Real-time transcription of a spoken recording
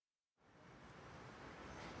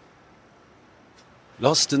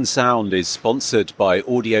Lost and Sound is sponsored by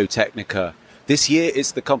Audio-Technica. This year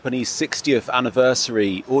it's the company's 60th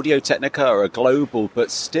anniversary. Audio-Technica are a global but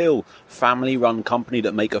still family-run company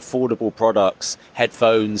that make affordable products.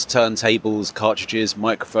 Headphones, turntables, cartridges,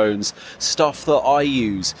 microphones, stuff that I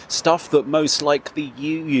use, stuff that most likely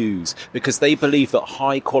you use, because they believe that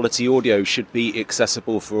high-quality audio should be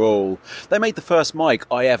accessible for all. They made the first mic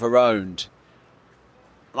I ever owned.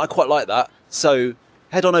 And I quite like that. So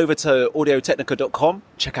head on over to audiotechnica.com,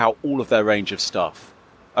 check out all of their range of stuff.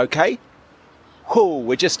 Okay? Cool,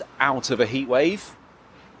 we're just out of a heat wave.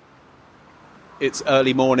 It's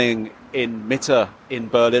early morning in Mitte in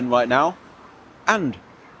Berlin right now. And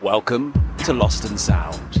welcome to Lost and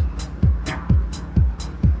Sound.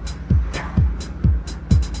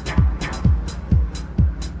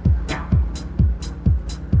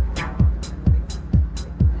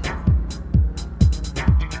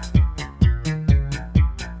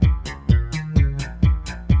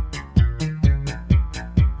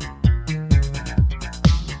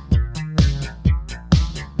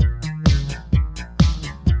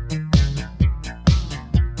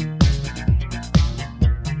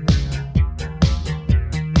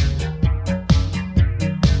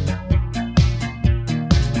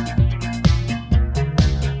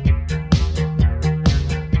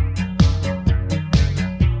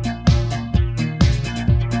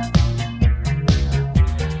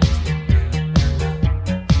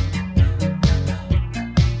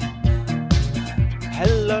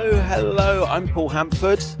 I'm Paul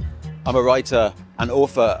Hamford. I'm a writer, an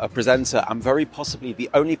author, a presenter. I'm very possibly the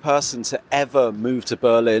only person to ever move to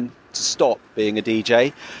Berlin to stop being a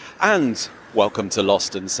DJ. And welcome to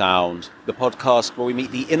Lost and Sound, the podcast where we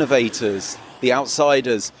meet the innovators, the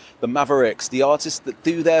outsiders, the mavericks, the artists that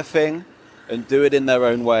do their thing and do it in their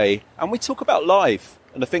own way. And we talk about life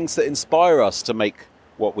and the things that inspire us to make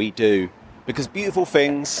what we do. Because beautiful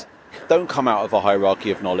things don't come out of a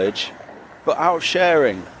hierarchy of knowledge, but out of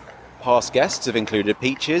sharing. Past guests have included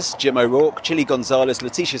Peaches, Jim O'Rourke, Chili Gonzalez,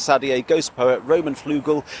 Letitia Sadier, Ghost Poet, Roman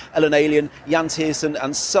Flugel, Ellen Alien, Jan Tiersen,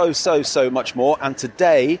 and so much more. And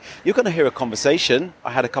today, you're going to hear a conversation I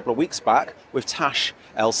had a couple of weeks back with Tash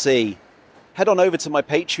LC. Head on over to my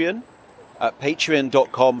Patreon at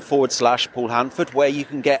patreon.com/Paul Hanford, where you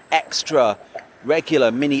can get extra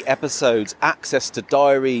regular mini episodes, access to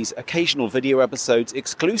diaries, occasional video episodes,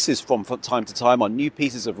 exclusives from time to time on new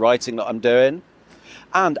pieces of writing that I'm doing,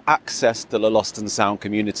 and access to the Lost and Sound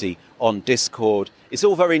community on Discord. It's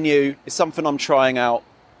all very new. It's something I'm trying out.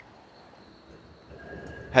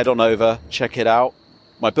 Head on over, check it out.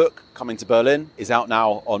 My book, Coming to Berlin, is out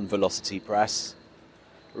now on Velocity Press.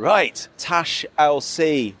 Right, Tash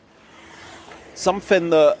LC. Something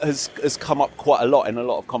that has come up quite a lot in a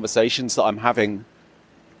lot of conversations that I'm having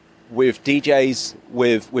with DJs,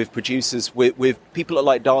 with producers, with people that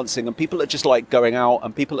like dancing and people that just like going out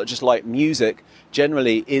and people that just like music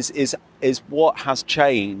generally is what has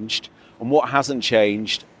changed and what hasn't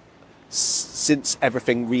changed since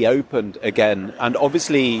everything reopened again. And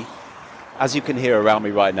obviously, as you can hear around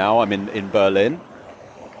me right now, I'm in Berlin,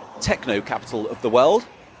 techno capital of the world,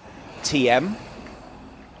 TM.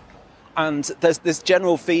 And there's this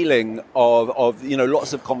general feeling of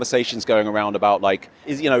lots of conversations going around about like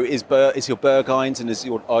is your Berghains and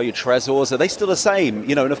are your Tresors, are they still the same?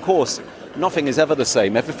 And of course nothing is ever the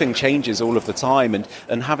same. Everything changes all of the time,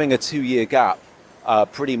 and having a 2-year gap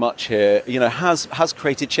pretty much here has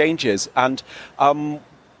created changes. And a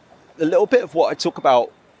little bit of what I talk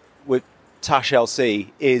about with Tash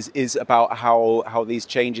LC is about how these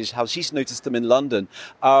changes, how she's noticed them in London.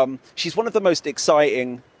 She's one of the most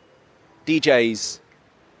exciting DJs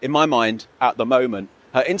in my mind at the moment.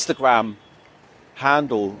 Her Instagram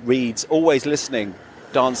handle reads always listening,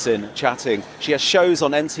 dancing, chatting. She has shows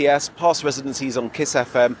on NTS, past residencies on Kiss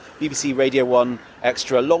FM, BBC Radio 1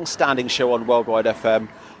 Extra, long-standing show on Worldwide FM.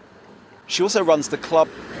 She also runs the club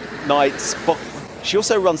nights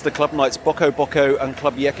Boko Boko and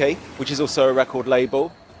Club Yeke, which is also a record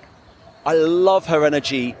label. I love her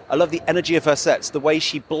energy. I love the energy of her sets, the way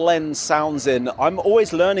she blends sounds in. I'm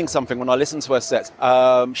always learning something when I listen to her sets.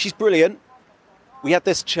 She's brilliant. We had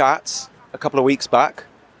this chat a couple of weeks back.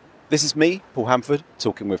 This is me, Paul Hamford,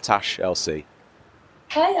 talking with Tash LC.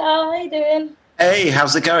 Hi, how you doing? Hey,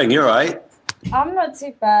 how's it going? You all right? I'm not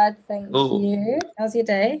too bad, thank you. How's your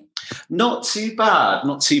day? Not too bad,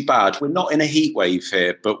 not too bad. We're not in a heat wave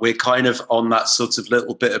here, but we're kind of on that sort of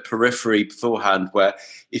little bit of periphery beforehand where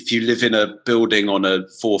if you live in a building on a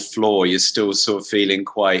 4th floor, you're still sort of feeling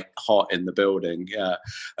quite hot in the building. Yeah.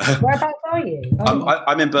 Whereabouts are you?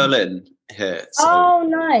 I'm in Berlin here. So, oh,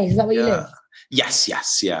 nice. Is that where you live? Yes,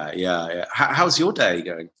 yeah. How's your day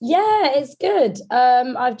going? Yeah, it's good.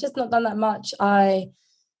 I've just not done that much. I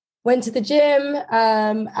went to the gym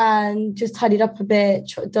and just tidied up a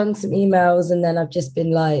bit, done some emails, and then I've just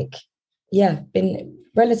been been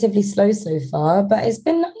relatively slow so far. But it's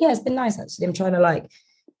been nice actually. I'm trying to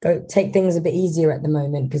go take things a bit easier at the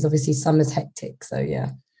moment because obviously summer's hectic. So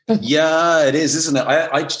yeah. Yeah, it is, isn't it?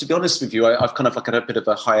 I to be honest with you, I've kind of had a bit of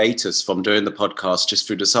a hiatus from doing the podcast just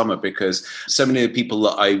through the summer because so many of the people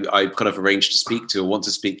that I've kind of arranged to speak to or want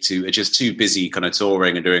to speak to are just too busy kind of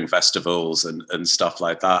touring and doing festivals and stuff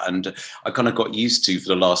like that. And I kind of got used to, for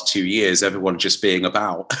the last 2 years, everyone just being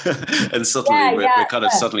about. And suddenly we're kind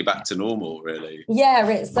of suddenly back to normal, really. Yeah,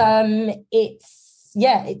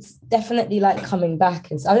 it's definitely like coming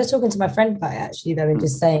back. And so I was talking to my friend about it actually though, and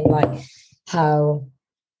just saying like how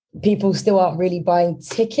people still aren't really buying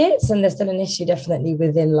tickets, and there's still an issue definitely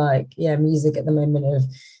within music at the moment of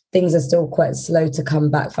things are still quite slow to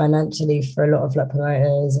come back financially for a lot of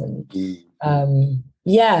promoters, and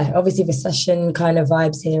obviously recession kind of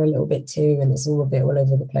vibes here a little bit too, and it's all a bit all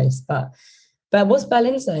over the place. But what's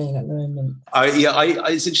Berlin saying at the moment?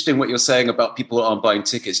 It's interesting what you're saying about people who aren't buying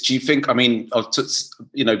tickets. Do you think, I wonder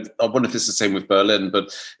if it's the same with Berlin,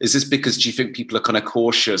 but is this because, do you think people are kind of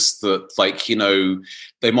cautious that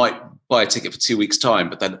they might buy a ticket for 2 weeks' time,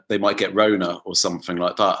 but then they might get Rona or something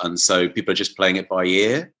like that, and so people are just playing it by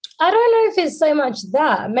ear? I don't know if it's so much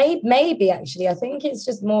that. Maybe actually. I think it's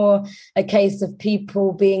just more a case of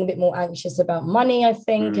people being a bit more anxious about money, I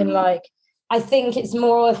think, and I think it's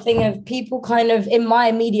more a thing of people kind of in my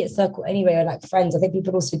immediate circle anyway, or friends. I think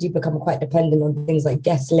people also do become quite dependent on things like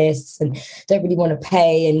guest lists and don't really want to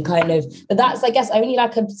pay and but that's, I guess, only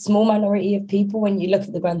a small minority of people when you look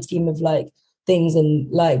at the grand scheme of things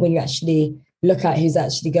and when you actually look at who's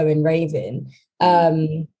actually going raving.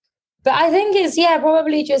 But I think it's,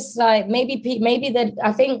 probably just maybe that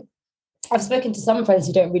I think I've spoken to some friends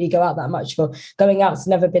who don't really go out that much, for going out's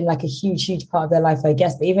never been a huge part of their life, I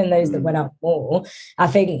guess. But even those that went out more, I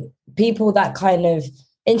think people that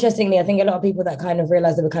interestingly, I think a lot of people that kind of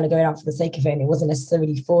realized they were kind of going out for the sake of it and it wasn't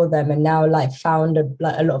necessarily for them, and now found a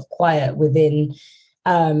lot of quiet within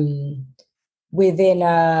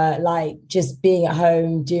just being at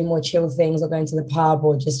home, doing more chill things or going to the pub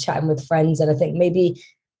or just chatting with friends. And I think maybe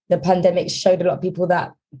the pandemic showed a lot of people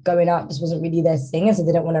that going out just wasn't really their thing, and so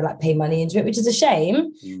they don't want to pay money into it, which is a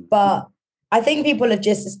shame. But I think people are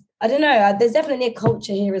just, I don't know, there's definitely a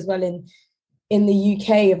culture here as well in the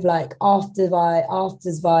UK of afters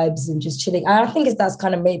vibes and just chilling. And I think that's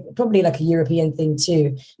kind of probably a European thing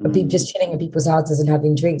too, but people just chilling at people's houses and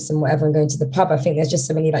having drinks and whatever and going to the pub. I think there's just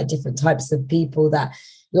so many different types of people that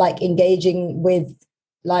engaging with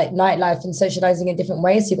nightlife and socializing in different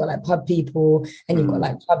ways. So you've got pub people and you've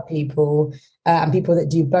got pub people and people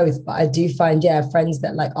that do both. But I do find, friends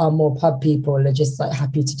that are more pub people are just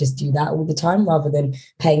happy to just do that all the time rather than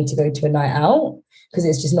paying to go to a night out, because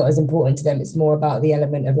it's just not as important to them. It's more about the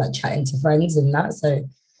element of chatting to friends and that. So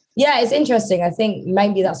it's interesting. I think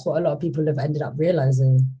maybe that's what a lot of people have ended up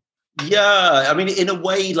realizing. Yeah, in a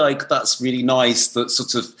way, that's really nice that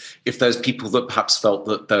sort of, if there's people that perhaps felt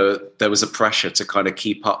that there was a pressure to kind of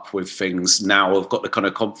keep up with things, now have got the kind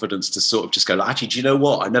of confidence to sort of just go, actually, do you know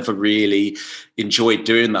what? I never really enjoyed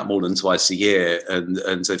doing that more than twice a year. And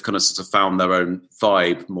they've kind of sort of found their own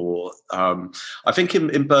vibe more. I think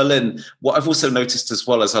in Berlin, what I've also noticed as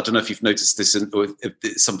well, as I don't know if you've noticed this or if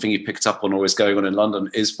it's something you picked up on or is going on in London,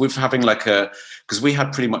 is with having because we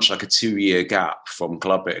had pretty much a 2-year gap from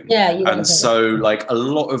clubbing. Yeah. And so a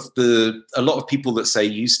lot of people that say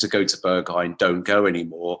used to go to Berghain don't go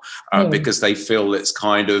anymore because they feel it's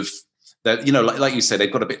kind of that, like you said,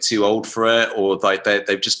 they've got a bit too old for it, or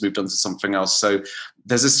they've just moved on to something else. So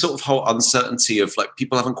there's this sort of whole uncertainty of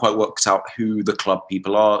people haven't quite worked out who the club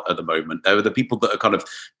people are at the moment. There were the people that are kind of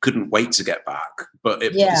couldn't wait to get back, but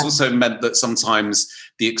it's also meant that sometimes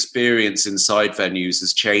the experience inside venues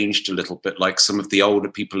has changed a little bit. Some of the older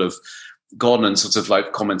people have gone and sort of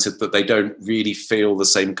commented that they don't really feel the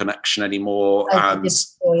same connection anymore. Have you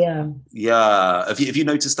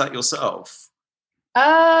noticed that yourself?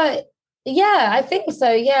 I think so.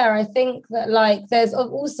 I think that there's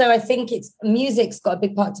also, I think it's music's got a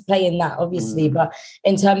big part to play in that, obviously, but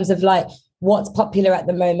in terms of what's popular at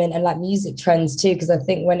the moment and music trends too, because I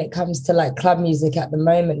think when it comes to club music at the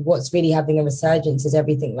moment, what's really having a resurgence is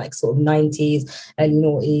everything sort of 90s and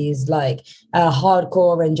noughties,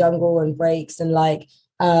 hardcore and jungle and breaks and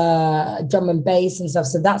drum and bass and stuff.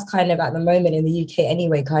 So that's kind of at the moment in the UK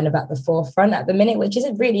anyway, kind of at the forefront at the minute, which is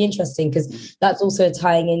really interesting because that's also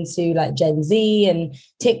tying into like Gen Z and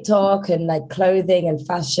TikTok and like clothing and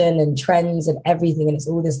fashion and trends and everything. And it's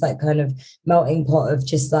all this like kind of melting pot of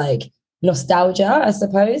just like nostalgia, I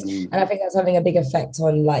suppose. And I think that's having a big effect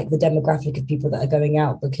on like the demographic of people that are going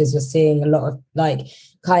out, because we're seeing a lot of like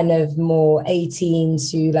kind of more 18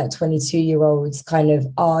 to like 22-year-olds kind of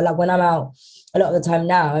are like, when I'm out a lot of the time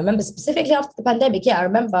now, I remember specifically after the pandemic, I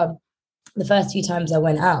remember the first few times I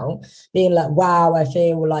went out being like, wow, I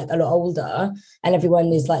feel like a lot older, and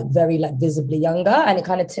everyone is like very like visibly younger, and it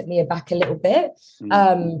kind of took me aback a little bit.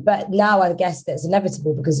 But now I guess that's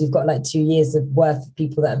inevitable because you've got like 2 years of worth of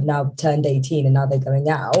people that have now turned 18 and now they're going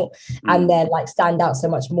out and they're like stand out so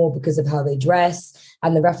much more because of how they dress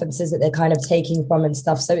and the references that they're kind of taking from and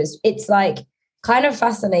stuff. So it's like kind of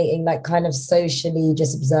fascinating, like kind of socially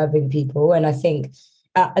just observing people. And I think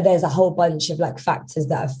there's a whole bunch of like factors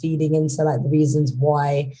that are feeding into like the reasons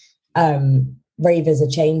why ravers are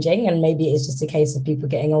changing, and maybe it's just a case of people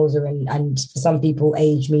getting older, and for some people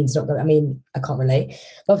age means not going. I mean, I can't relate,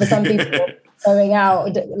 but for some people going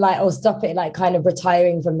out like, or stop it, like kind of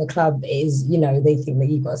retiring from the club is, you know, they think that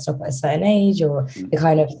you've got to stop at a certain age, or they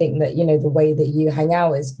kind of think that, you know, the way that you hang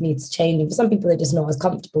out needs to change. And for some people they're just not as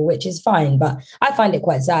comfortable, which is fine, but I find it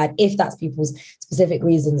quite sad if that's people's specific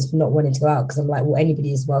reasons for not wanting to go out, because I'm like, well,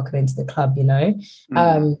 anybody is welcome into the club, you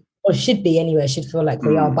know. Or should be anyway, should feel like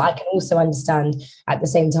they are. But I can also understand at the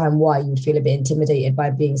same time why you'd feel a bit intimidated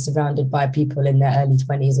by being surrounded by people in their early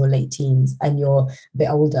 20s or late teens and you're a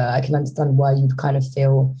bit older. I can understand why you'd kind of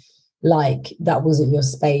feel like that wasn't your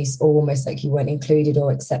space, or almost like you weren't included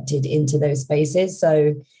or accepted into those spaces.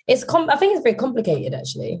 So I think it's very complicated,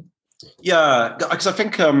 actually. Yeah, because I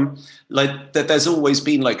think like there's always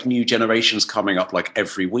been like new generations coming up like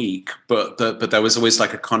every week, but there was always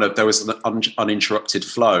like there was an uninterrupted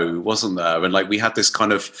flow, wasn't there? And like we had this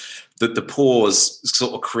kind of the pause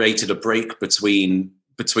sort of created a break between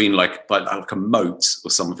like a moat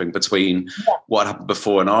or something between what happened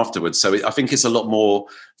before and afterwards. So I think it's a lot more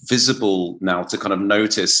visible now to kind of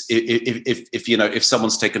notice if you know, if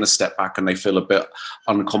someone's taken a step back and they feel a bit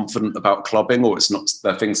unconfident about clubbing, or it's not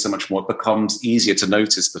their thing so much more, it becomes easier to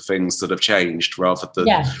notice the things that have changed rather than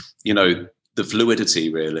you know, the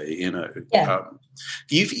fluidity, really, you know.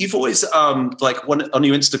 You've always like on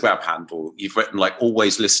your Instagram handle, you've written like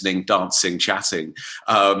always listening, dancing, chatting,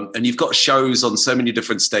 and you've got shows on so many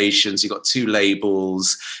different stations. You've got 2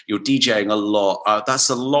 labels. You're DJing a lot. That's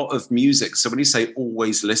a lot of music. So when you say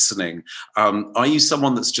always listening, are you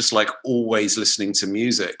someone that's just like always listening to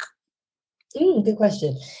music? Good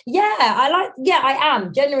question. I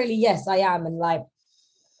am generally, yes, I am, and like,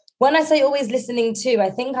 when I say always listening to,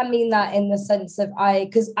 I think I mean that in the sense of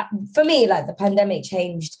because for me, like the pandemic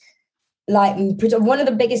changed, like one of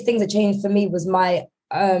the biggest things that changed for me was my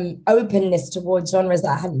openness towards genres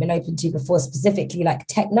that I hadn't been open to before, specifically like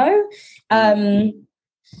techno.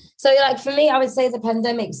 So like for me, I would say the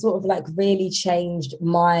pandemic sort of like really changed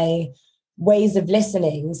my ways of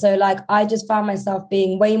listening. So like I just found myself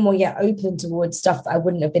being way more open towards stuff that I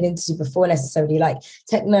wouldn't have been into before necessarily, like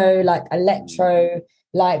techno, like electro,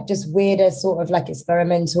 like just weirder sort of like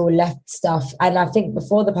experimental left stuff. And I think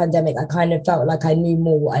before the pandemic, I kind of felt like I knew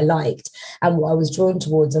more what I liked and what I was drawn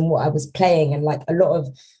towards and what I was playing. And like a lot of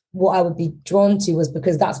what I would be drawn to was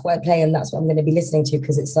because that's what I play and that's what I'm going to be listening to,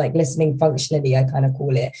 because it's like listening functionally, I kind of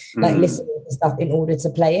call it, like listening to stuff in order to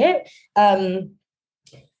play it. And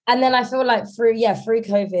then I feel like through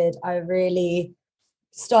COVID, I really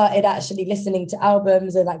started actually listening to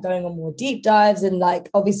albums and like going on more deep dives. And like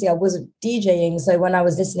obviously I wasn't DJing, so when I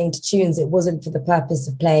was listening to tunes, it wasn't for the purpose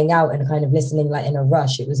of playing out and kind of listening like in a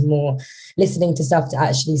rush. It was more listening to stuff to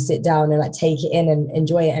actually sit down and like take it in and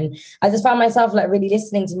enjoy it. And I just found myself like really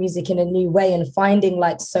listening to music in a new way and finding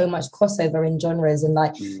like so much crossover in genres and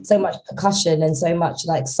like so much percussion and so much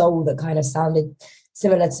like soul that kind of sounded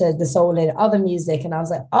similar to the soul in other music. And I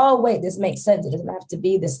was like, oh wait, this makes sense. It doesn't have to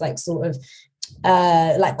be this like sort of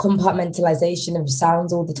like compartmentalization of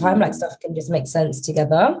sounds all the time. Like stuff can just make sense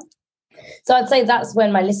together. So I'd say that's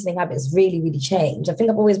when my listening habits really, really changed. I think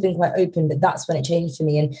I've always been quite open, but that's when it changed for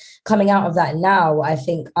me. And coming out of that now, I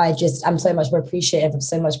think I'm so much more appreciative of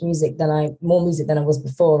so much more music than I was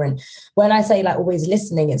before. And when I say like always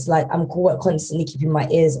listening, it's like I'm constantly keeping my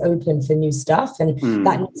ears open for new stuff. And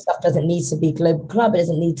that new stuff doesn't need to be global club. It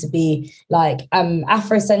doesn't need to be like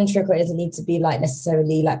Afrocentric, or it doesn't need to be like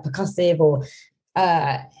necessarily like percussive or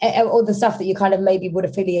all the stuff that you kind of maybe would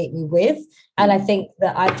affiliate me with. And I think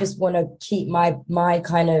that I just want to keep my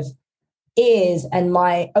kind of ears and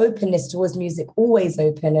my openness towards music always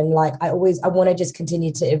open, and like I want to just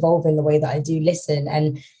continue to evolve in the way that I do listen,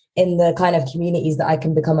 and in the kind of communities that I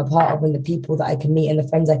can become a part of, and the people that I can meet and the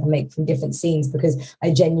friends I can make from different scenes, because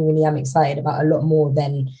I genuinely am excited about a lot more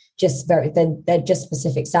than just they're just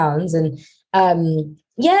specific sounds. And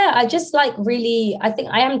yeah, I just like really, I think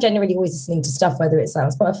I am generally always listening to stuff, whether it's like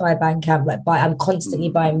on Spotify, Bandcamp, I'm constantly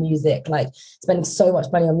buying music, like spending so much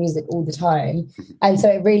money on music all the time. And so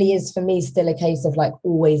it really is for me still a case of like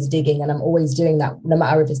always digging, and I'm always doing that, no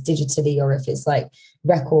matter if it's digitally or if it's like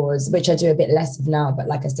records, which I do a bit less of now, but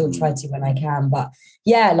like I still try to when I can. But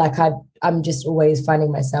yeah, like I'm just always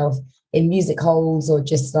finding myself in music holes or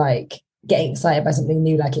just like getting excited by something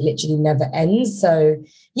new, like it literally never ends. So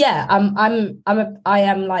yeah, I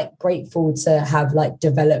am like grateful to have like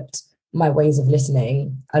developed my ways of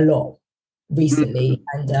listening a lot recently,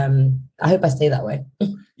 and I hope I stay that way.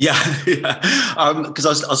 Yeah. Because I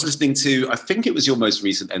was listening to, I think it was your most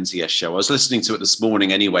recent NCS show. I was listening to it this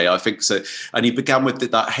morning anyway, I think so. And he began with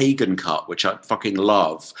that Hagen cut, which I fucking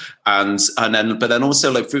love. But then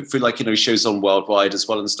also like through like, you know, shows on Worldwide as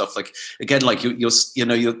well and stuff. Like, again, like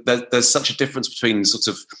there's such a difference between sort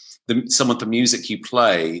of some of the music you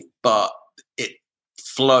play, but it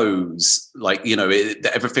flows, like, you know,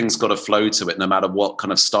 everything's got a flow to it, no matter what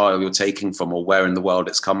kind of style you're taking from or where in the world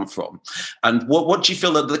it's come from. And what do you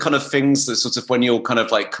feel are the kind of things that sort of, when you're kind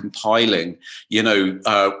of like compiling, you know,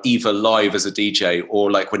 either live as a DJ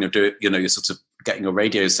or like when you're doing, you know, you're sort of getting a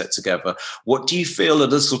radio set together, what do you feel are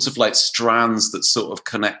the sort of like strands that sort of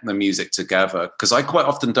connect the music together? Because I quite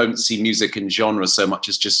often don't see music in genre so much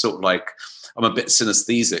as just sort of like, I'm a bit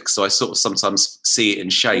synesthetic, so I sort of sometimes see it in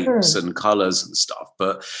shapes and colors and stuff.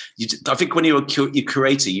 But I think when you're a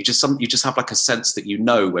curator, you just have like a sense that you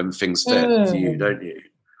know when things fit for you, don't you?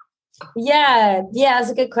 Yeah, that's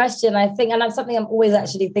a good question. I think, and that's something I'm always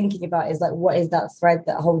actually thinking about, is like, what is that thread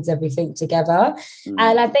that holds everything together?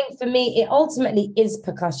 And I think for me, it ultimately is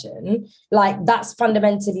percussion. Like, that's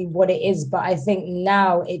fundamentally what it is. But I think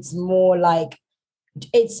now it's more like,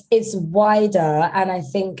 it's wider, and I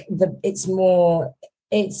think it's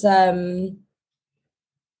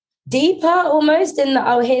deeper almost, in that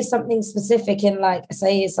I'll hear something specific in, like,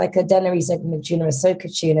 say it's like a Dennery segment tune or a soca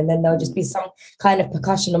tune, and then there'll just be some kind of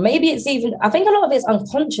percussion, or maybe it's even, I think a lot of it's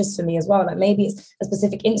unconscious for me as well, like maybe it's a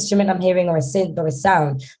specific instrument I'm hearing or a synth or a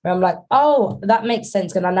sound where I'm like, oh, that makes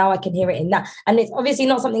sense, because now I can hear it in that. And it's obviously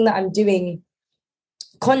not something that I'm doing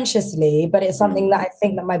consciously, but it's something that I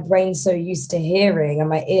think that my brain's so used to hearing, and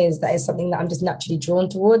my ears, that is something that I'm just naturally drawn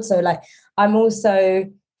towards. So like, I'm also,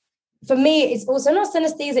 for me, it's also not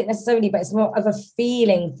synesthetic necessarily, but it's more of a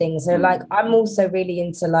feeling thing. So like, I'm also really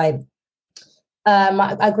into like,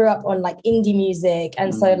 I grew up on like indie music,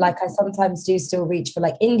 and so like I sometimes do still reach for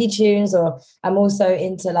like indie tunes, or I'm also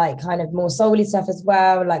into like kind of more soul-y stuff as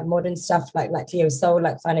well, like modern stuff like Cleo Soul,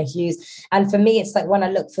 like Fiona Hughes. And for me, it's like, when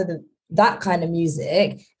I look for that kind of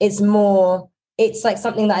music, it's like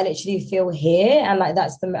something that I literally feel here, and like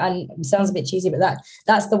and it sounds a bit cheesy, but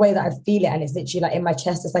that's the way that I feel it, and it's literally like in my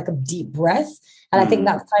chest. It's like a deep breath, and I think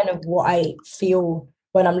that's kind of what I feel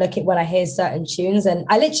when I hear certain tunes, and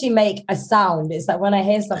I literally make a sound. It's like when I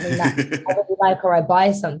hear something that I really like, or I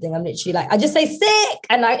buy something, I'm literally like, I just say sick,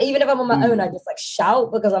 and even if I'm on my own, I just like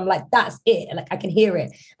shout, because I'm like, that's it, like I can hear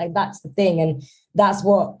it, like that's the thing. And that's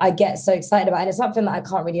what I get so excited about. And it's something that I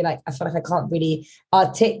can't really, like, I feel like I can't really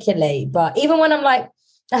articulate. But even when I'm like,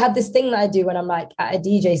 I have this thing that I do when I'm like at a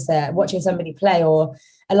DJ set, watching somebody play, or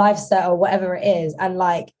a live set, or whatever it is. And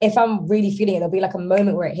like, if I'm really feeling it, there'll be like a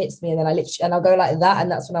moment where it hits me, and then I'll go like that.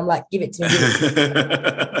 And that's when I'm like, give it to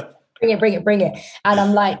me. Bring it. And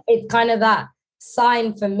I'm like, it's kind of that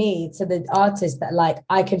sign for me to the artist that like,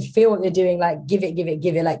 I can feel what they're doing, like give it,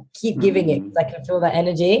 like keep giving it, because I can feel that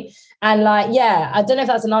energy. And like, yeah, I don't know if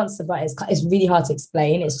that's an answer, but it's really hard to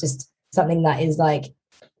explain. It's just something that is like,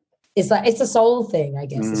 it's a soul thing, I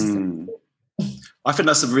guess. I think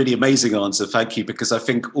that's a really amazing answer. Thank you. Because I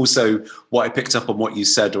think also what I picked up on what you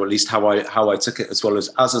said, or at least how I took it as well, as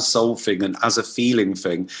a soul thing and as a feeling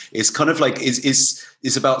thing, is kind of like is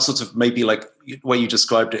about sort of maybe like the way you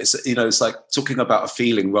described it. It's, you know, it's like talking about a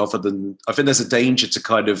feeling rather than, I think there's a danger to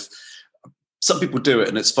kind of, some people do it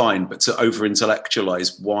and it's fine, but to over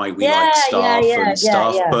intellectualize why we like stuff and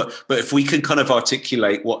stuff. But if we can kind of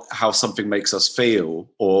articulate how something makes us feel,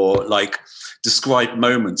 or like describe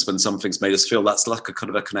moments when something's made us feel, that's like a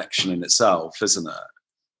kind of a connection in itself, isn't it?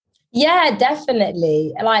 Yeah,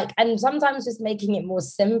 definitely. Like, and sometimes just making it more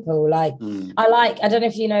simple. Like, I don't know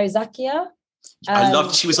if you know Zakia. I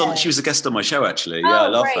loved, she was a guest on my show, actually. Yeah, I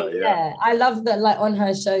love her. Yeah, I love that. Like, on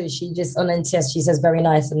her show, she just, on NTS, she says very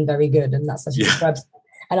nice and very good, and that's how she describes it.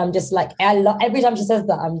 And I'm just like, every time she says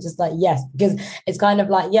that, I'm just like, yes, because it's kind of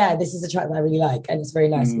like, yeah, this is a track that I really like, and it's very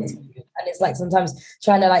nice. And it's really good. And it's like sometimes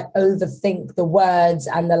trying to like overthink the words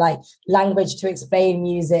and the like language to explain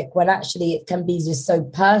music when actually it can be just so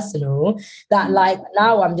personal that like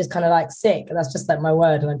now I'm just kind of like sick. And that's just like my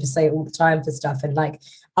word. And I just say it all the time for stuff. And like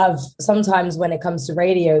I've sometimes when it comes to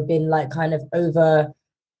radio been like kind of over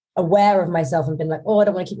aware of myself and been like, oh, I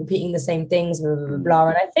don't want to keep repeating the same things, blah, blah, blah, blah.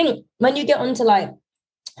 And I think when you get onto like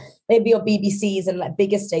maybe your BBCs and like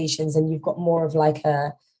bigger stations and you've got more of like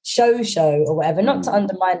a show or whatever, not to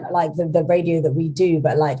undermine like the radio that we do,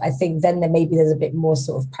 but like I think then there's a bit more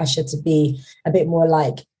sort of pressure to be a bit more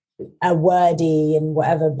like a wordy and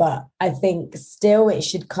whatever. But I think still it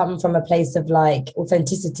should come from a place of like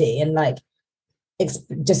authenticity and like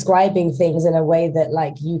describing things in a way that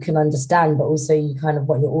like you can understand, but also you kind of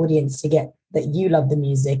want your audience to get that you love the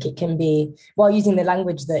music. It can be while using the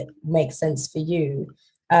language that makes sense for you.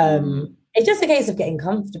 It's just a case of getting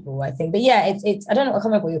comfortable, I think. But yeah, it's I don't know, I can't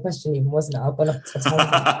remember what your question even was now. I've gone off to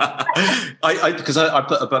because I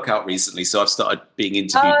put a book out recently, so I've started being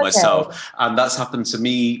interviewed myself, and that's happened to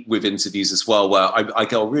me with interviews as well, where I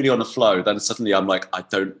go really on a flow, then suddenly I'm like, I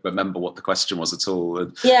don't remember what the question was at all,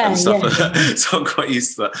 and stuff like that. So I'm quite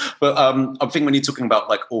used to that. But I think when you're talking about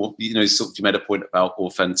like, or you know, sort of you made a point about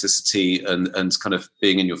authenticity and kind of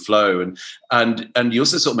being in your flow, and you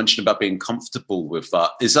also sort of mentioned about being comfortable with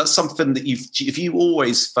that. Is that something that if you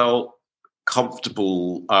always felt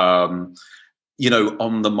comfortable, you know,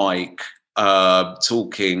 on the mic,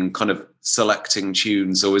 talking, kind of selecting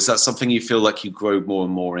tunes, or is that something you feel like you grow more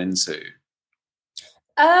and more into?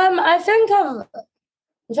 I think I'm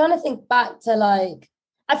trying to think back to like,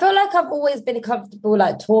 I feel like I've always been comfortable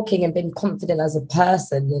like talking and been confident as a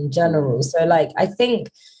person in general. So like, I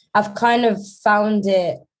think I've kind of found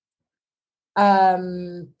it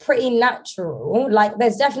pretty natural. Like I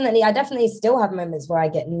definitely still have moments where I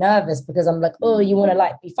get nervous because I'm like, oh, you want to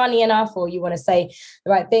like be funny enough, or you want to say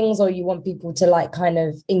the right things, or you want people to like kind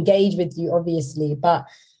of engage with you, obviously. But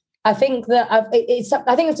I think that I think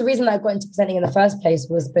it's the reason that I got into presenting in the first place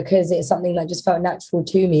was because it's something that just felt natural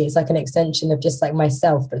to me. It's like an extension of just like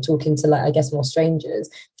myself, but talking to like, I guess, more strangers.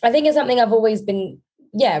 I think it's something I've always been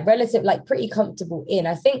relative, like pretty comfortable in.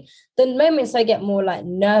 I think the moments I get more like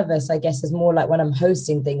nervous, I guess, is more like when I'm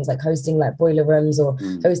hosting things, like hosting like boiler rooms or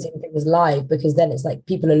hosting things live, because then it's like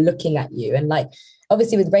people are looking at you. And like,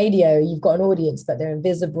 obviously with radio, you've got an audience, but they're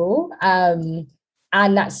invisible. And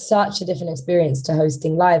that's such a different experience to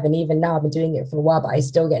hosting live. And even now I've been doing it for a while, but I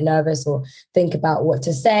still get nervous or think about what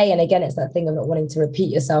to say. And again, it's that thing of not wanting to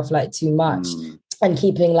repeat yourself like too much and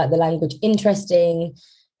keeping like the language interesting.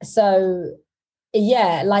 So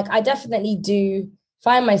yeah, like I definitely do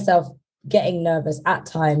find myself getting nervous at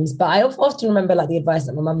times, but I often remember like the advice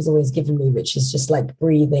that my mum's always given me, which is just like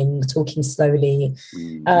breathing, talking slowly,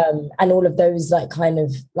 and all of those like kind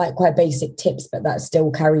of like quite basic tips, but that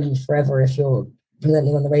still carry you forever if you're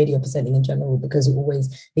presenting on the radio, presenting in general, because you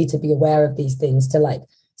always need to be aware of these things to like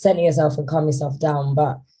center yourself and calm yourself down.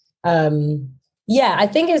 But yeah, I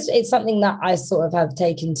think it's something that I sort of have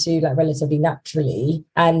taken to like relatively naturally.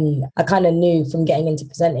 And I kind of knew from getting into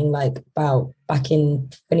presenting like about back in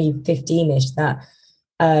 2015-ish that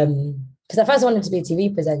because I first wanted to be a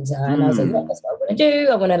TV presenter and I was like, that's what I want to do.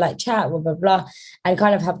 I want to like chat, blah, blah, blah, and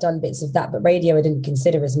kind of have done bits of that. But radio I didn't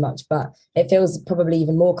consider as much, but it feels probably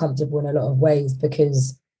even more comfortable in a lot of ways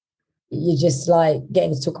because you're just like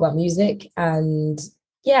getting to talk about music. And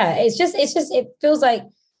yeah, it feels like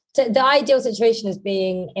the ideal situation is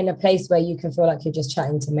being in a place where you can feel like you're just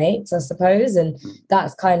chatting to mates, I suppose. And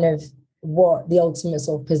that's kind of what the ultimate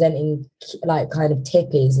sort of presenting like kind of tip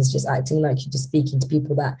is just acting like you're just speaking to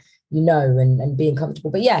people that you know and being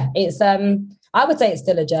comfortable. But yeah, it's I would say it's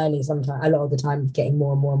still a journey sometimes, a lot of the time, getting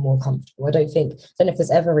more and more and more comfortable. I don't know if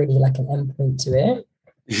there's ever really like an end point to it.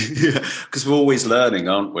 Yeah, because we're always learning,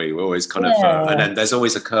 aren't we? We're always kind of and then there's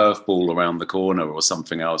always a curveball around the corner or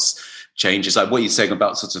something else changes. Like what you're saying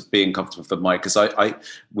about sort of being comfortable with the mic, because I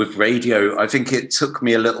with radio, I think it took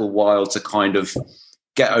me a little while to kind of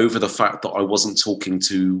get over the fact that I wasn't talking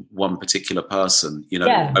to one particular person. You know,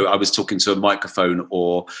 I was talking to a microphone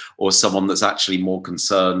or someone that's actually more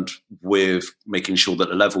concerned with making sure that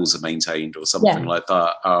the levels are maintained or something like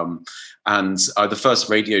that. And the first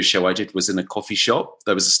radio show I did was in a coffee shop.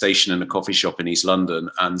 There was a station in a coffee shop in East London.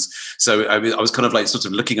 And so I was kind of like sort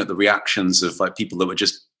of looking at the reactions of like people that were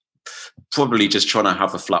just probably just trying to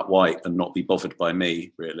have a flat white and not be bothered by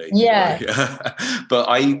me, really. Yeah. But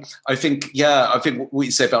I think what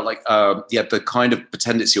you say about like, the kind of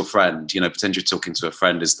pretend it's your friend, pretend you're talking to a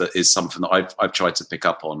friend is something that I've tried to pick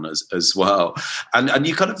up on as well. And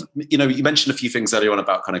you kind of, you mentioned a few things earlier on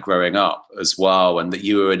about kind of growing up as well, and that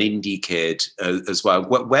you were an indie kid as well.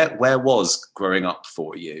 Where was growing up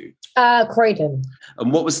for you? Croydon.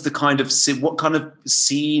 And what was the kind of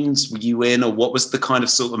scenes were you in, or what was the kind of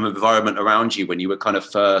sort of environment around you when you were kind of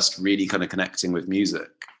first really kind of connecting with music?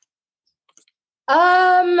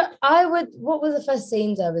 What were the first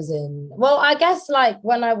scenes I was in? Well, I guess like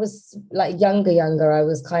when I was like younger, I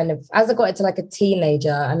was kind of, as I got into like a teenager,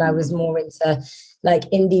 and I was more into like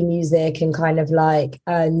indie music and kind of like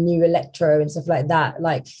new electro and stuff like that,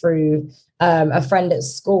 like through a friend at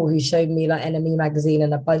school who showed me like NME magazine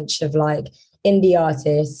and a bunch of like indie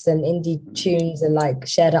artists and indie tunes, and like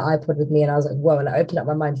shared an iPod with me, and I was like, whoa, and I opened up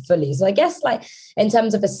my mind fully. So I guess like in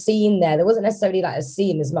terms of a scene there wasn't necessarily like a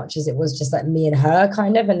scene as much as it was just like me and her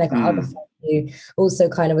kind of, and like other friends who also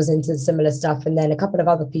kind of was into similar stuff, and then a couple of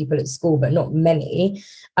other people at school, but not many.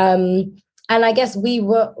 And I guess we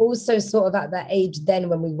were also sort of at that age then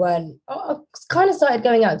when we weren't, kind of started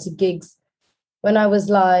going out to gigs when I was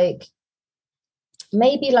like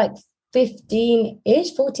maybe like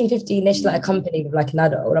 15-ish, 14, 15-ish, like accompanied with like an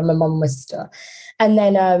adult, like my mum and my sister. And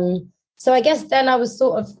then, so I guess then I was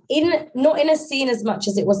sort of not in a scene as much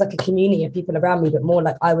as it was like a community of people around me, but more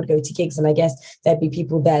like I would go to gigs and I guess there'd be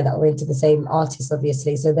people there that were into the same artists,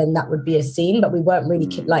 obviously. So then that would be a scene, but we weren't really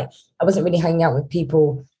like, I wasn't really hanging out with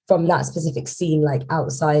people from that specific scene, like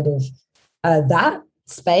outside of that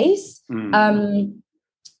space. And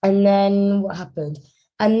then what happened?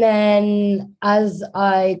 And then as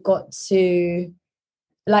I got to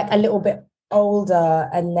like a little bit older,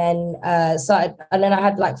 and then I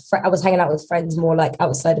had like I was hanging out with friends more like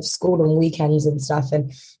outside of school on weekends and stuff.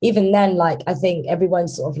 And even then, like I think everyone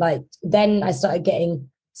sort of like, then I started getting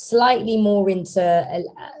slightly more into a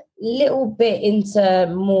little bit into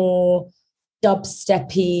more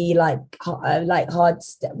dubsteppy, like hard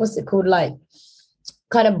what's it called, like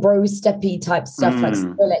kind of bro steppy type stuff, like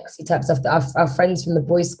Skrillexy type stuff that our friends from the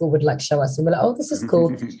boys' school would like show us, and we're like, oh, this is cool.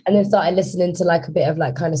 And then started listening to like a bit of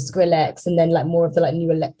like kind of Skrillex, and then like more of the like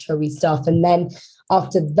new electro-y stuff. And then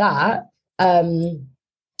after that, I'm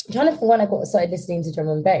trying to think when I started listening to drum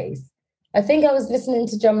and bass. I think I was listening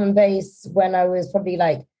to drum and bass when I was probably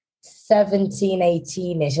like 17,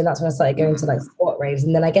 18-ish, and that's when I started going to like squat raves.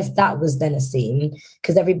 And then I guess that was then a scene,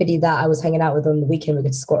 because everybody that I was hanging out with on the weekend would go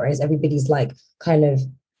to squat raves. Everybody's like kind of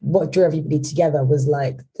what drew everybody together was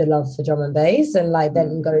like the love for drum and bass, and like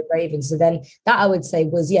then going raving. So then that I would say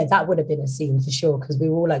was, that would have been a scene for sure, because we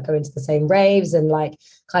were all like going to the same raves, and like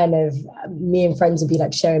kind of me and friends would be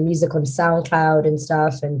like sharing music on SoundCloud and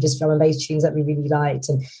stuff, and just drum and bass tunes that we really liked,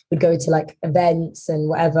 and we'd go to like events and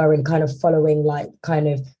whatever, and kind of following like kind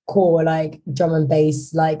of core like drum and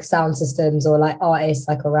bass like sound systems or like artists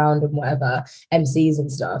like around and whatever, MCs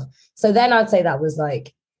and stuff. So then I'd say that was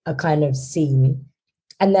like a kind of scene.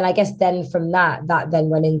 And then I guess then from that then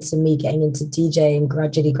went into me getting into DJing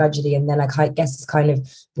gradually. And then I guess it's kind of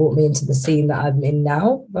brought me into the scene that I'm in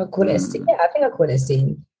now. I call it a scene. Yeah, I think I call it a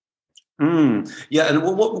scene. Yeah, and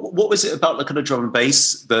what was it about the kind of drum and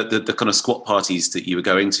bass, the kind of squat parties that you were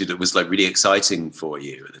going to that was like really exciting for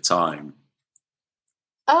you at the time?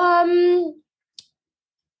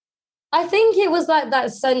 I think it was like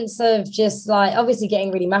that sense of just like obviously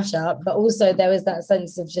getting really mashed up, but also there was that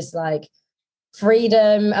sense of just like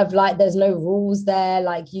freedom of like there's no rules there,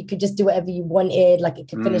 like you could just do whatever you wanted, like it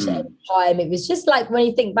could finish at any time. It was just like when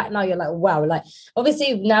you think back now, you're like, wow, like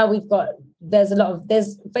obviously now there's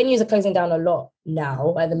venues are closing down a lot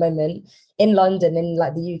now at the moment in London, in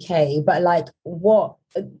like the UK, but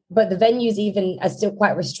the venues even are still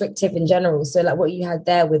quite restrictive in general. So like what you had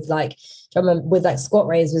there with like squat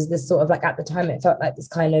raves was this sort of like, at the time it felt like this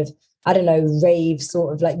kind of, I don't know, rave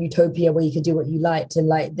sort of like utopia where you could do what you liked, and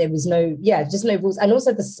like there was just no rules. And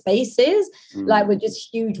also the spaces like were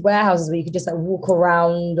just huge warehouses where you could just like walk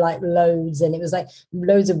around like loads, and it was like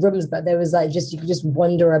loads of rooms, but there was like just, you could just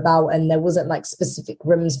wander about, and there wasn't like specific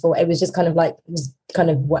rooms for it. Was just kind of like, it was kind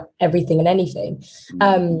of everything and anything.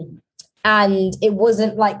 And it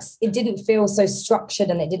wasn't like, it didn't feel so structured,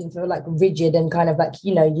 and it didn't feel like rigid and kind of like,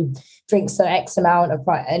 you drink so X amount of,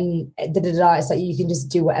 and it's like you can just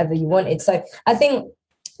do whatever you wanted. So I think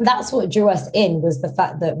that's what drew us in, was the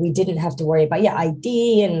fact that we didn't have to worry about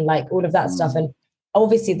ID and like all of that stuff, and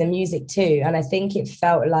obviously the music too. And I think it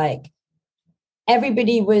felt like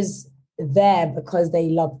everybody was there because they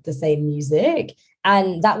loved the same music.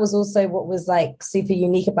 And that was also what was like super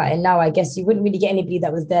unique about it. Now, I guess you wouldn't really get anybody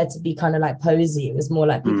that was there to be kind of like posy. It was more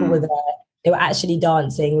like people were there, they were actually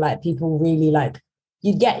dancing, like people really like,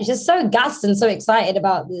 you'd get just so gassed and so excited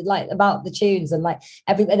about the tunes, and like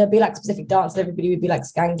there'd be like specific dance, and everybody would be like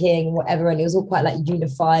skanking and whatever, and it was all quite like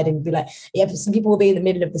unified, and be like, yeah, some people would be in the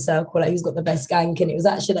middle of the circle, like who's got the best skank, and it was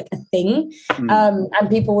actually like a thing. And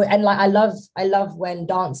people, and like I love when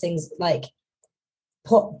dancing's like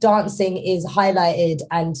pop dancing is highlighted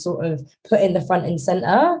and sort of put in the front and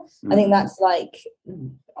center. I think that's like,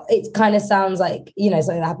 it kind of sounds like, you know,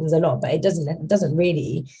 something that happens a lot, but it doesn't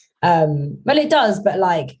really. Well, it does, but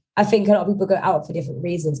like I think a lot of people go out for different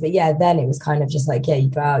reasons. But yeah, then it was kind of just like, yeah, you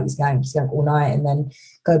go out, you skank all night, and then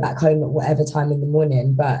go back home at whatever time in the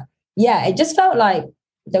morning. But yeah, it just felt like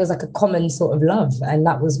there was like a common sort of love, and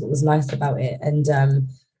that was what was nice about it. And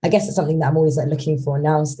I guess it's something that I'm always like looking for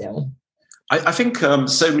now still. I think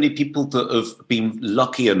so many people that have been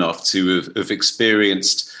lucky enough to have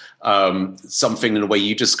experienced something in the way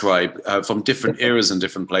you describe from different eras and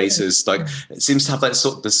different places, like it seems to have that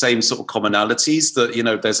sort of the same sort of commonalities, that, you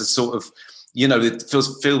know, there's a sort of, you know, it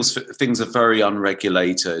feels things are very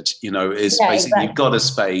unregulated, you know, it's basically exactly. You've got a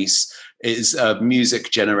space, it's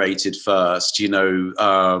music generated first, you know,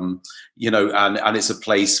 and it's a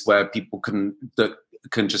place where people can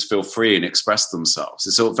just feel free and express themselves.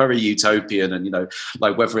 It's all very utopian, and, you know,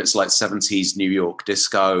 like whether it's like 70s New York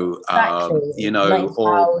disco, exactly. You know,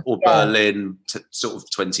 or Berlin sort of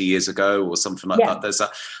 20 years ago or something like that. There's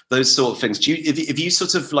those sort of things. Do you, if you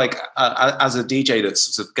sort of like, as a DJ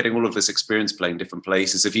that's sort of getting all of this experience playing different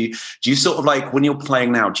places, do you sort of like, when you're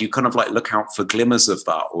playing now, do you kind of like look out for glimmers of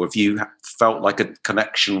that? Or have you felt like a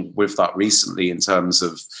connection with that recently in terms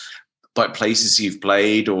of like places you've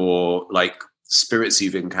played or like spirits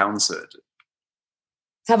you've encountered?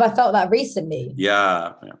 Have I felt that recently?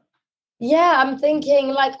 Yeah, I'm thinking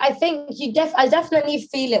like, I think I definitely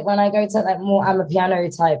feel it when I go to like more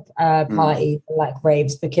Amapiano type parties, like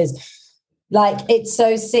raves, because like it's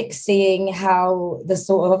so sick seeing how the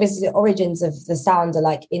sort of, obviously the origins of the sound are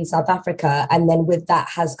like in South Africa, and then with that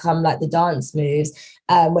has come like the dance moves,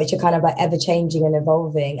 which are kind of like ever changing and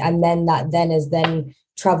evolving, and then that then is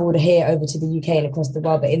traveled here over to the UK and across the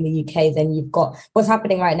world. But in the UK, then you've got what's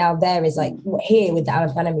happening right now there is like here with the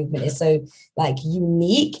Amapiano movement is so like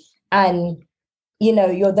unique. And, you know,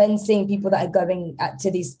 you're then seeing people that are going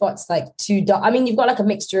to these spots like I mean, you've got like a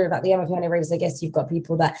mixture of like the Amapiano raves. I guess you've got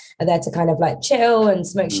people that are there to kind of like chill and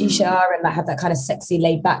smoke shisha and like have that kind of sexy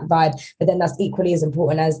laid back vibe. But then that's equally as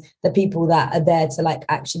important as the people that are there to like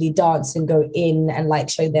actually dance and go in and like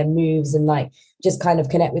show their moves and like just kind of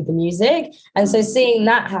connect with the music. And so seeing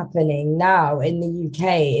that happening now in the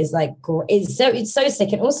UK is like, it's so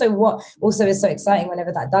sick. And also what also is so exciting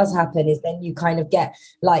whenever that does happen is then you kind of get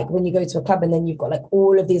like, when you go to a club and then you've got like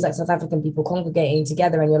all of these like South African people congregating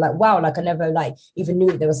together, and you're like, wow, like I never like even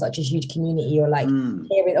knew there was such a huge community, or like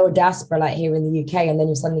or diaspora like here in the UK. And then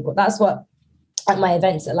you suddenly got, that's what at my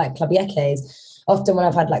events at like Club Yeke's, often when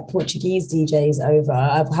I've had like Portuguese DJs over,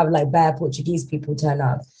 I've had like bare Portuguese people turn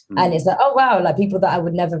up. And it's like, oh, wow, like people that I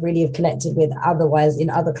would never really have connected with otherwise in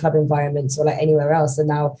other club environments or like anywhere else are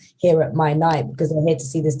now here at my night because they're here to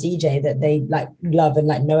see this DJ that they like love and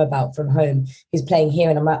like know about from home who's playing here.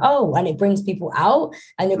 And I'm like, oh, and it brings people out.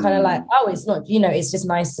 And you're kind of like, oh, it's not, you know, it's just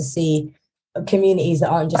nice to see communities that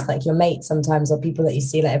aren't just like your mates sometimes, or people that you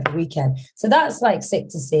see like every weekend. So that's like sick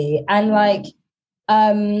to see. And like,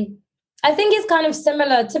 I think it's kind of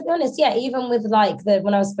similar, to be honest. Yeah, even with like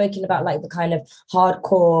when I was speaking about like the kind of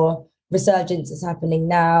hardcore resurgence that's happening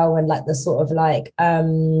now, and like the sort of like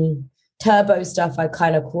turbo stuff, I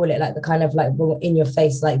kind of call it, like the kind of like in your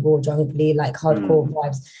face, like raw jungly, like hardcore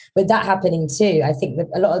vibes. With that happening too, I think that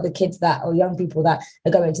a lot of the kids that, or young people that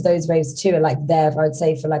are going to those raves too, are like there, I would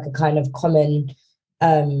say, for like a kind of common,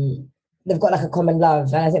 they've got like a common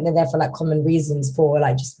love. And I think they're there for like common reasons, for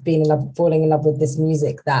like just being in love, falling in love with this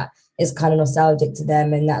music that is kind of nostalgic to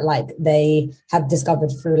them, and that like they have discovered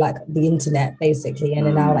through like the internet basically, and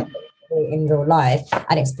are now like in real life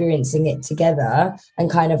and experiencing it together, and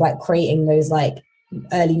kind of like creating those like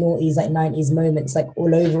early noughties, like 90s moments like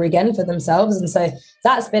all over again for themselves. And so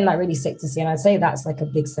that's been like really sick to see. And I'd say that's like a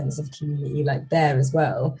big sense of community like there as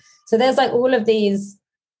well. So there's like all of these,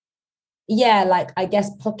 like I guess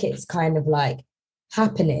pockets kind of like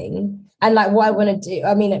happening. And like what I want to do,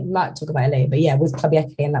 I mean, it might talk about it later, but yeah, with Club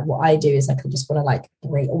Yeke, and like what I do is like I just want to like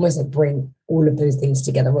bring all of those things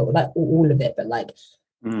together, well, like all of it, but like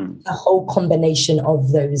a whole combination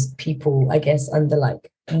of those people, I guess, under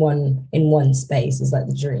like one space is like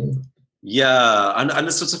the dream. Yeah, and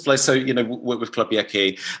it's sort of like, so, with Club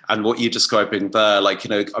Yeki and what you're describing there, like,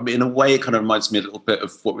 I mean, in a way, it kind of reminds me a little bit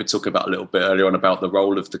of what we were talking about a little bit earlier on about the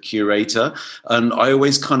role of the curator. And I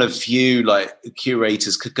always kind of view like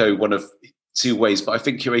curators could go one of two ways, but I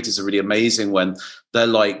think curators are really amazing when they're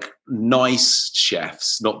like nice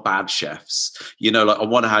chefs, not bad chefs. Like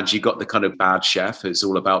on one hand, you got the kind of bad chef who's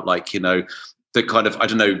all about like, the kind of, I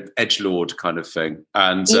don't know, edgelord kind of thing.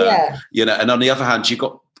 And, and on the other hand, you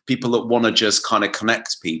got people that want to just kind of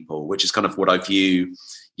connect people, which is kind of what I view,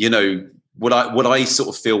 what I sort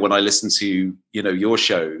of feel when I listen to, your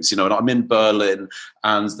shows, and I'm in Berlin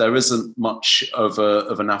and there isn't much of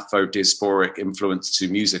an Afro-diasporic influence to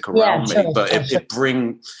music around me, but it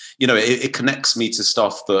it connects me to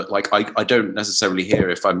stuff that like, I don't necessarily hear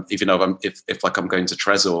if I'm going to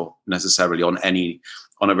Tresor necessarily on a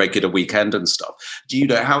regular weekend and stuff. Do you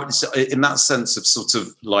know how, in that sense of sort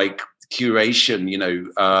of like curation,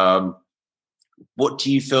 what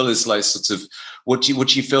do you feel is like sort of, what do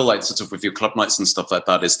you feel like sort of with your club nights and stuff like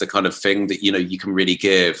that is the kind of thing that, you can really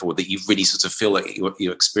give, or that you really sort of feel like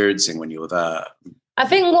you're experiencing when you're there? I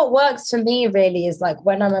think what works for me really is like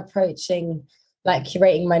when I'm approaching like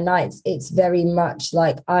curating my nights, it's very much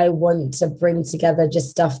like I want to bring together just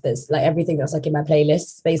stuff that's like everything that's like in my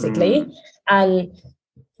playlists basically. And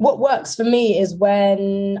what works for me is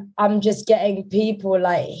when I'm just getting people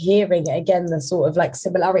like hearing it again, the sort of like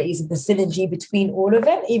similarities of the synergy between all of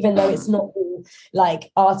it, even though it's not all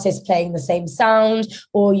like artists playing the same sound,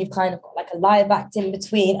 or you've kind of got like a live act in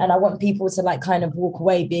between. And I want people to like kind of walk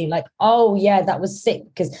away being like, oh yeah, that was sick,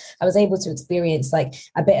 because I was able to experience like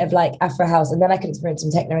a bit of like Afro house, and then I could experience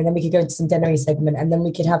some techno, and then we could go into some Dennery segment, and then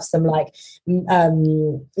we could have some like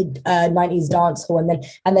 90s dance hall, and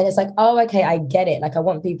then it's like, oh okay, I get it. Like I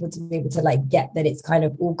want people to be able to like get that it's kind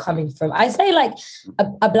of all coming from, I say like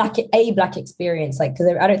a black experience, like,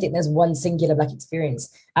 because I don't think there's one singular black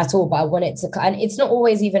experience at all, but I want it to, and it's not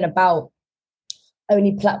always even about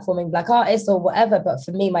only platforming black artists or whatever, but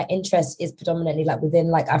for me my interest is predominantly like within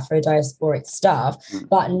like Afro-diasporic stuff,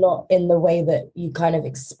 but not in the way that you kind of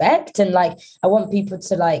expect. And like I want people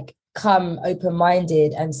to like come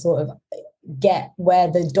open-minded and sort of get where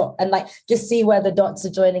the dot, and like just see where the dots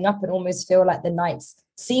are joining up, and almost feel like the night's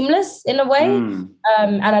seamless in a way. And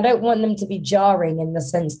I don't want them to be jarring in the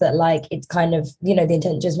sense that like it's kind of, the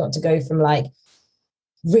intention is not to go from like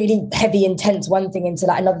really heavy intense one thing into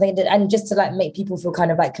like another thing, and just to like make people feel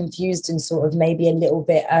kind of like confused and sort of maybe a little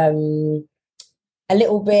bit kind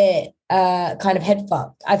of head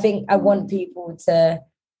fucked. I think I want people to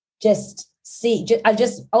just see, I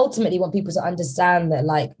just ultimately want people to understand that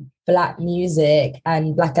like black music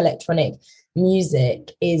and black electronic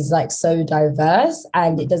music is like so diverse,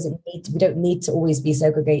 and we don't need to always be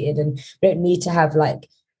segregated, and we don't need to have like,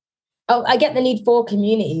 I get the need for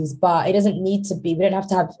communities, but it doesn't need to be, we don't have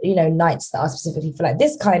to have, nights that are specifically for like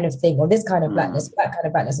this kind of thing or this kind of blackness, that kind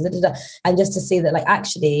of blackness, and just to see that like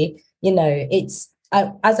actually, it's,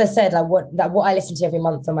 as I said, what I listen to every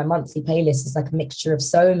month on my monthly playlist is like a mixture of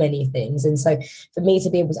so many things. And so for me to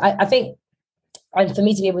be able to, I think, and for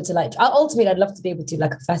me to be able to like, ultimately I'd love to be able to do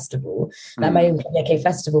like a festival, like my own KBK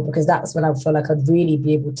festival, because that's when I feel like I'd really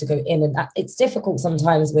be able to go in. And it's difficult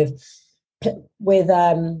sometimes with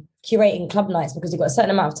curating club nights, because you've got a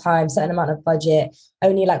certain amount of time, certain amount of budget,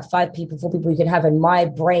 only like 5 people, 4 people you can have. And my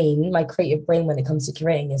creative brain, when it comes to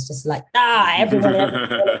curating, is just like, everyone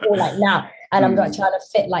all like now. And I'm not trying to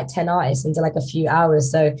fit like 10 artists into like a few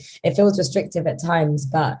hours. So it feels restrictive at times,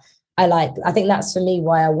 but I think that's for me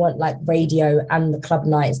why I want like radio and the club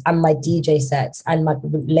nights and my DJ sets and my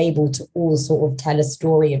label to all sort of tell a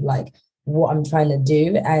story of like what I'm trying to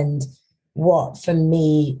do, and what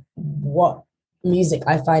music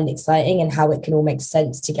I find exciting, and how it can all make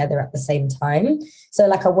sense together at the same time. So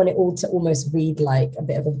like I want it all to almost read like a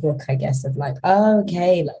bit of a book, I guess, of like, oh,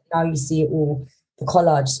 okay, like now you see it all, the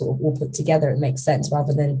collage sort of all put together, it makes sense,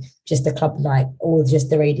 rather than just the club night or just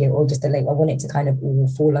the radio or just the label. I want it to kind of all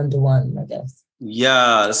fall under one, I guess.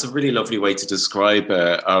 Yeah, that's a really lovely way to describe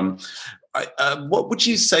it. What would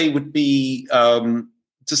you say would be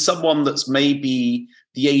to someone that's maybe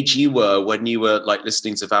the age you were when you were like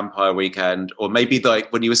listening to Vampire Weekend, or maybe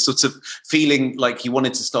like when you were sort of feeling like you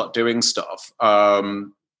wanted to start doing stuff?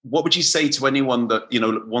 What would you say to anyone that,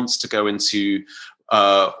 wants to go into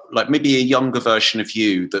like maybe a younger version of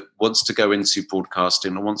you that wants to go into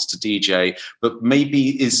broadcasting or wants to DJ, but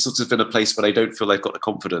maybe is sort of in a place where they don't feel they've got the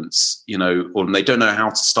confidence, or they don't know how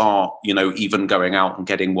to start, even going out and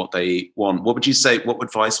getting what they want? What would you say? What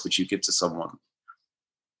advice would you give to someone?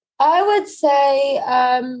 I would say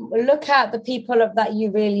look at the people that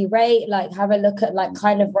you really rate, like have a look at like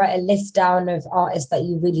kind of write a list down of artists that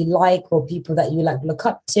you really like or people that you like look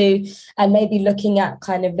up to, and maybe looking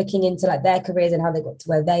into like their careers and how they got to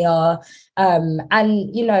where they are. And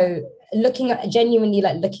looking at genuinely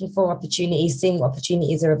like looking for opportunities, seeing what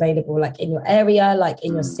opportunities are available like in your area, like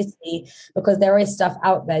in your city, because there is stuff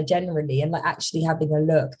out there generally, and like actually having a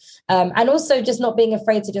look. And also just not being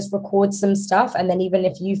afraid to just record some stuff, and then even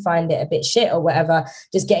if you find it a bit shit or whatever,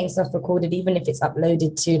 just getting stuff recorded, even if it's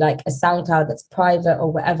uploaded to like a SoundCloud that's private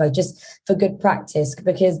or whatever, just for good practice.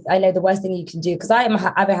 Because I know the worst thing you can do, because I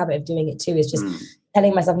have a habit of doing it too, is just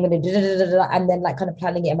telling myself I'm going to do and then like kind of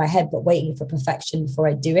planning it in my head, but waiting for perfection before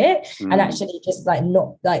I do it. And actually just like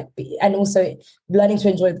not like, and also learning to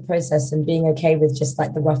enjoy the process and being okay with just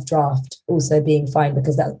like the rough draft also being fine,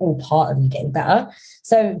 because that's all part of you getting better.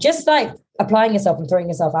 So just like applying yourself and throwing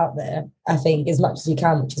yourself out there, I think, as much as you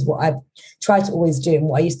can, which is what I've tried to always do and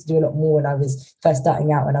what I used to do a lot more when I was first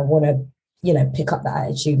starting out. And I want to, pick up that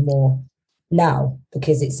attitude more now,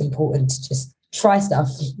 because it's important to just try stuff,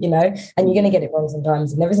 and you're going to get it wrong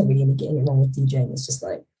sometimes, and there isn't really any getting it wrong with DJing. It's just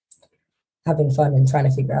like having fun and trying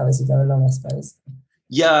to figure out as you go along, I suppose.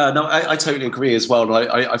 Yeah, no, I totally agree as well. And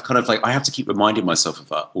I've kind of like, I have to keep reminding myself of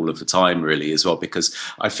that all of the time, really, as well, because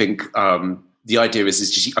I think the idea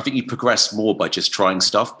is just, I think you progress more by just trying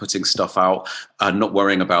stuff, putting stuff out and not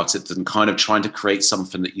worrying about it, than kind of trying to create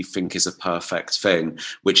something that you think is a perfect thing,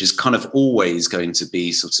 which is kind of always going to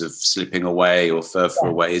be sort of slipping away or further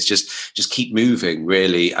away. It's just keep moving,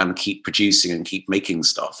 really, and keep producing and keep making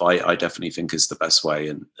stuff. I definitely think is the best way,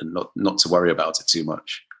 and not to worry about it too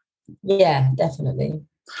much. Yeah, definitely.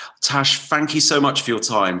 Tash, thank you so much for your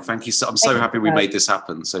time. Thank you. I'm so happy we made this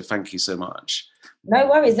happen. So thank you so much. No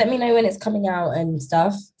worries. Let me know when it's coming out and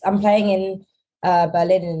stuff. I'm playing in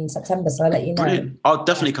Berlin in September, so I'll let you know. Brilliant. I'll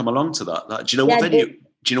definitely come along to that. Do you know what venue? Do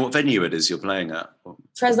you know what venue it is you're playing at?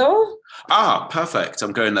 Tresor. Ah, perfect.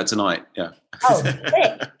 I'm going there tonight. Yeah. Oh, sick.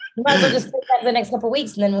 You might as well just stay there for the next couple of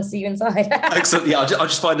weeks, and then we'll see you inside. Excellent. Yeah, I'll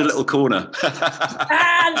just find a little corner.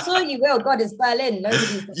 I'm sure you will. God, it's Berlin.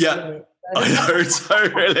 Nobody's it. I know,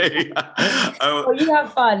 totally. Well, you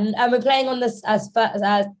have fun. And we're playing on this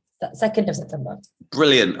 2nd of September.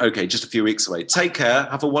 Brilliant. Okay, just a few weeks away. Take care.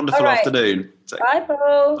 Have a wonderful afternoon. Bye,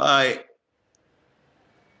 Paul. Bye.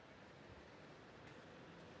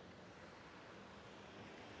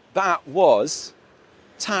 That was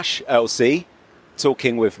Tash LC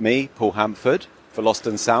talking with me, Paul Hamford, for Lost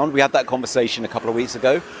and Sound. We had that conversation a couple of weeks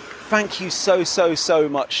ago. Thank you so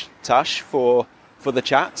much, Tash, for the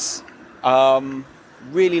chats.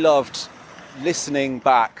 Really loved listening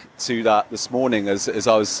back to that this morning as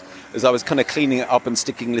I was kind of cleaning it up and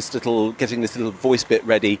getting this little voice bit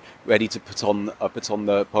ready to put on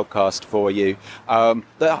the podcast for you.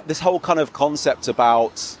 This whole kind of concept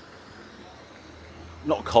about,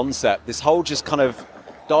 this whole just kind of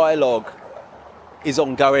dialogue is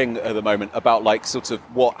ongoing at the moment about like sort of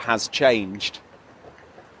what has changed,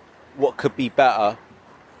 what could be better,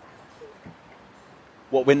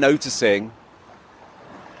 what we're noticing,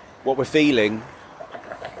 what we're feeling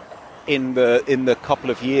in the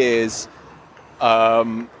couple of years.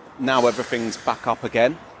 Now everything's back up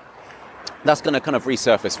again. That's going to kind of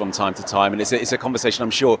resurface from time to time, and it's a conversation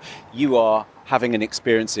I'm sure you are having and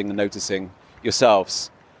experiencing and noticing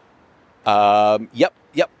yourselves. Yep.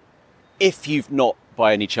 If you've not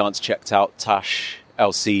by any chance checked out Tash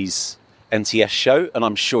LC's NTS show, and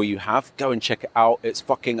I'm sure you have, go and check it out. It's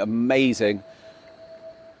fucking amazing.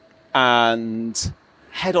 And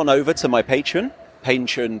head on over to my Patreon,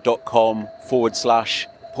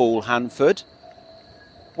 patreon.com/Paul Hanford,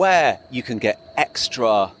 where you can get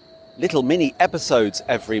extra little mini episodes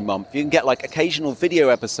every month. You can get like occasional video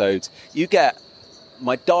episodes. You get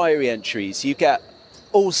my diary entries. You get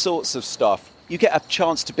all sorts of stuff. You get a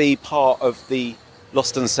chance to be part of the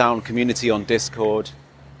Lost and Sound community on Discord.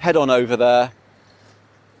 Head on over there.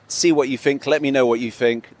 See what you think. Let me know what you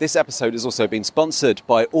think. This episode has also been sponsored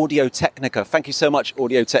by Audio Technica. Thank you so much,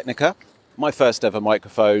 Audio Technica. My first ever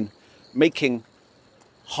microphone, making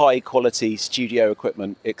high quality studio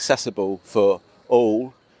equipment accessible for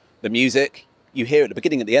all. The music you hear at the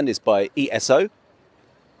beginning and the end is by ESO.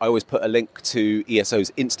 I always put a link to ESO's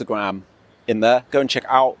Instagram in there. Go and check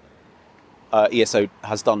out. ESO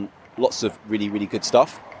has done lots of really, really good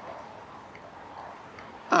stuff.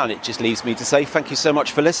 And it just leaves me to say thank you so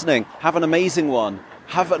much for listening. Have an amazing one.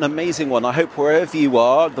 I hope wherever you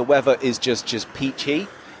are, the weather is just peachy.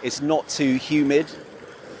 It's not too humid.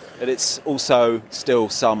 And it's also still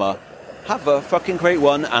summer. Have a fucking great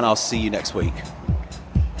one, and I'll see you next week.